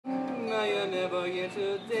you never get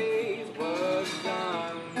your day's work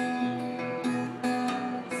done.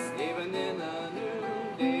 Sleeping in a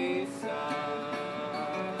noonday sun.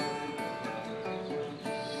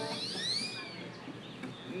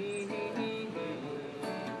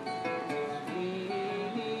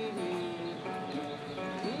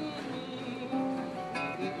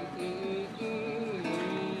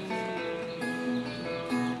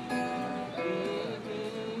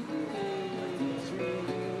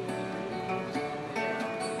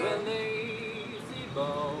 Well, lazy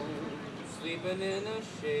bones sleeping in a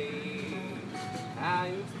shade. How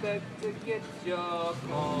you expect to get your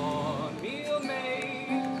cornmeal made?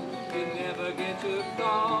 You never get your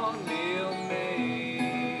cornmeal made.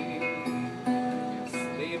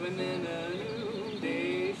 Sleeping in a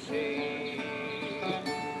noonday shade.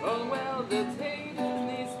 Oh well, the taters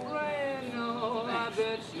need spraying. Oh, I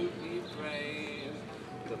bet you'd be praying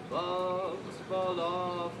the bugs fall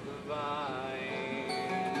off the vine.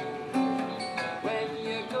 When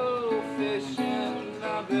you go fishing, I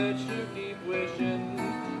bet you keep wishing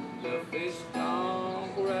the fish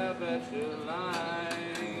don't grab at your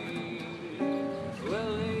line.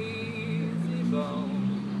 Well, lazy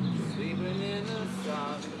bones sleeping in the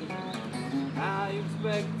sun. How you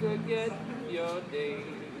expect to get your day's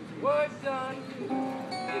work done?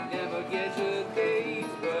 You never get your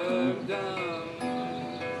day's work done.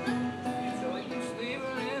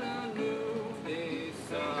 Sleeping in a noonday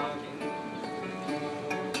sun.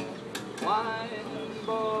 Wine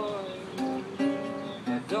boy,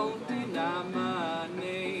 don't deny my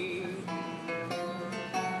name.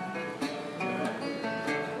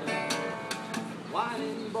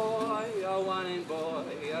 Whining boy, oh whining boy,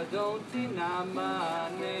 don't deny my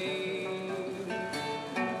name.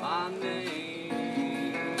 My name.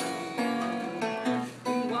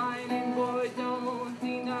 Whining boy, don't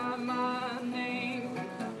deny my name.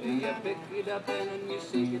 You pick it up and you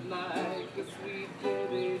shake it like a sweet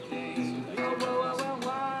Debbie Jane. Oh, oh, oh,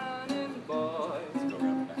 whining boy,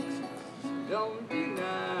 don't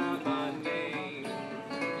deny my name.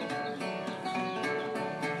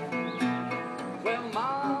 Well,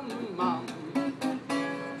 mama,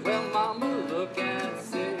 well, mama, look at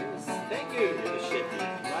sis. Thank you.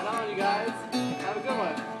 Right on, you guys. Have a good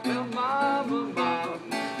one. Well, mama,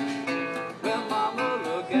 well, mama,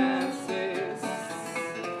 look at sis.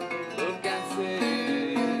 Look at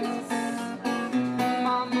sis.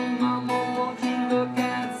 Mama, won't you look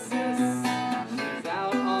at sis? She's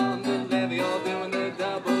out on the levee, all doing the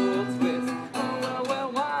double twist. Oh, well,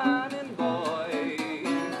 whining boy,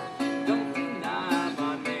 don't deny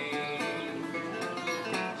my name.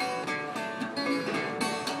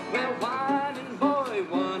 Well, whining boy,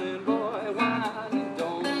 whining,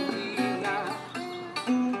 don't deny.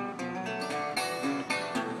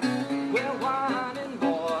 Well, whining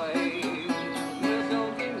boy, well,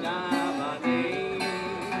 don't deny my name.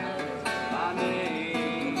 My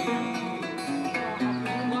name.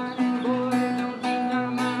 Whining boy, don't deny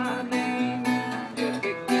my name. You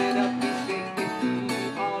pick it up and shake it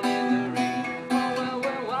all in the rain. Oh,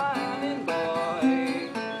 well, whining boy,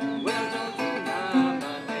 well, don't deny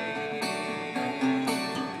my name.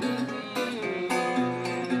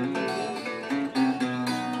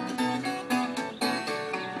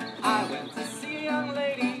 I went to see a young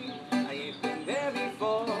lady, I ain't been there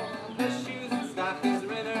before. Her shoes and stockings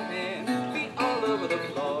are in her hand, feet all over the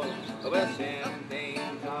floor. Well,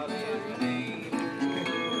 Champagne Charlie is my name.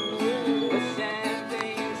 Well,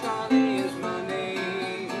 Champagne Charlie is my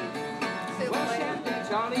name. Well, Champagne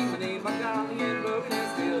Charlie, my name, my golly, and broken and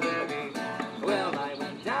still there me. Well, I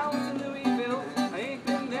went down to Louisville, I ain't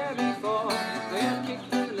been there before. I got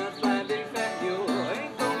kicked in the nuts by a big fat mule, I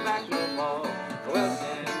ain't going back no more. Well,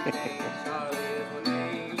 Champagne Charlie is my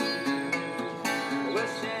name. Well,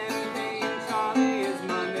 Champagne Charlie is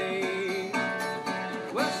my name.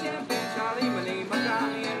 Well, Champagne Charlie, my name, my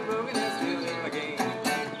golly, and broken and still in my game.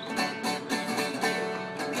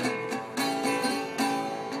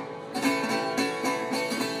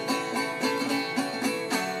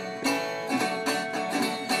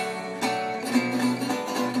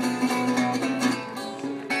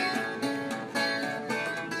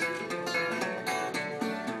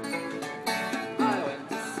 I went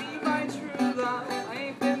to see my true love, I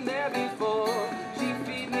ain't been there before. She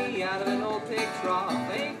feed me out of an old pig trough,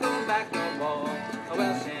 I ain't going back no more. Oh,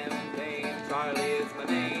 well, Champagne Charlie is my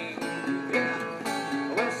name. Yeah.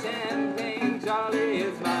 Well, Champagne Charlie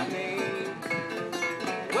is my name.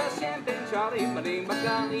 Well, Champagne Charlie, my name, my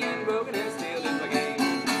golly, and broken and still is my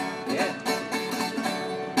game. Yeah.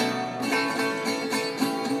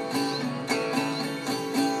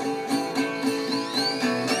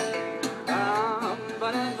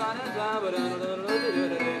 Ba-dum, ba-dum,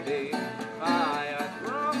 got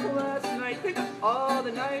drunk last night, think of all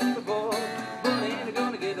the night before, but I ain't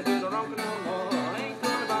gonna get a little drunk no more. I ain't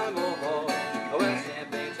gonna buy more. Well,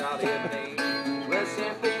 Champagne Charlie is my name. Well,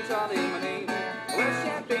 Champagne Charlie is my name. Well,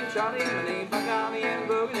 Champagne Charlie is my name. I got me in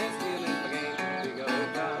broken and stealing my game. We go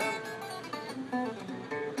down.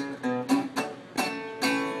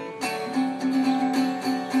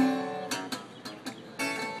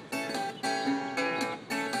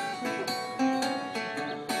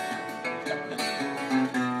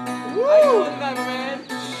 Woo!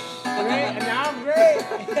 Great, and now I'm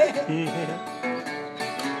great.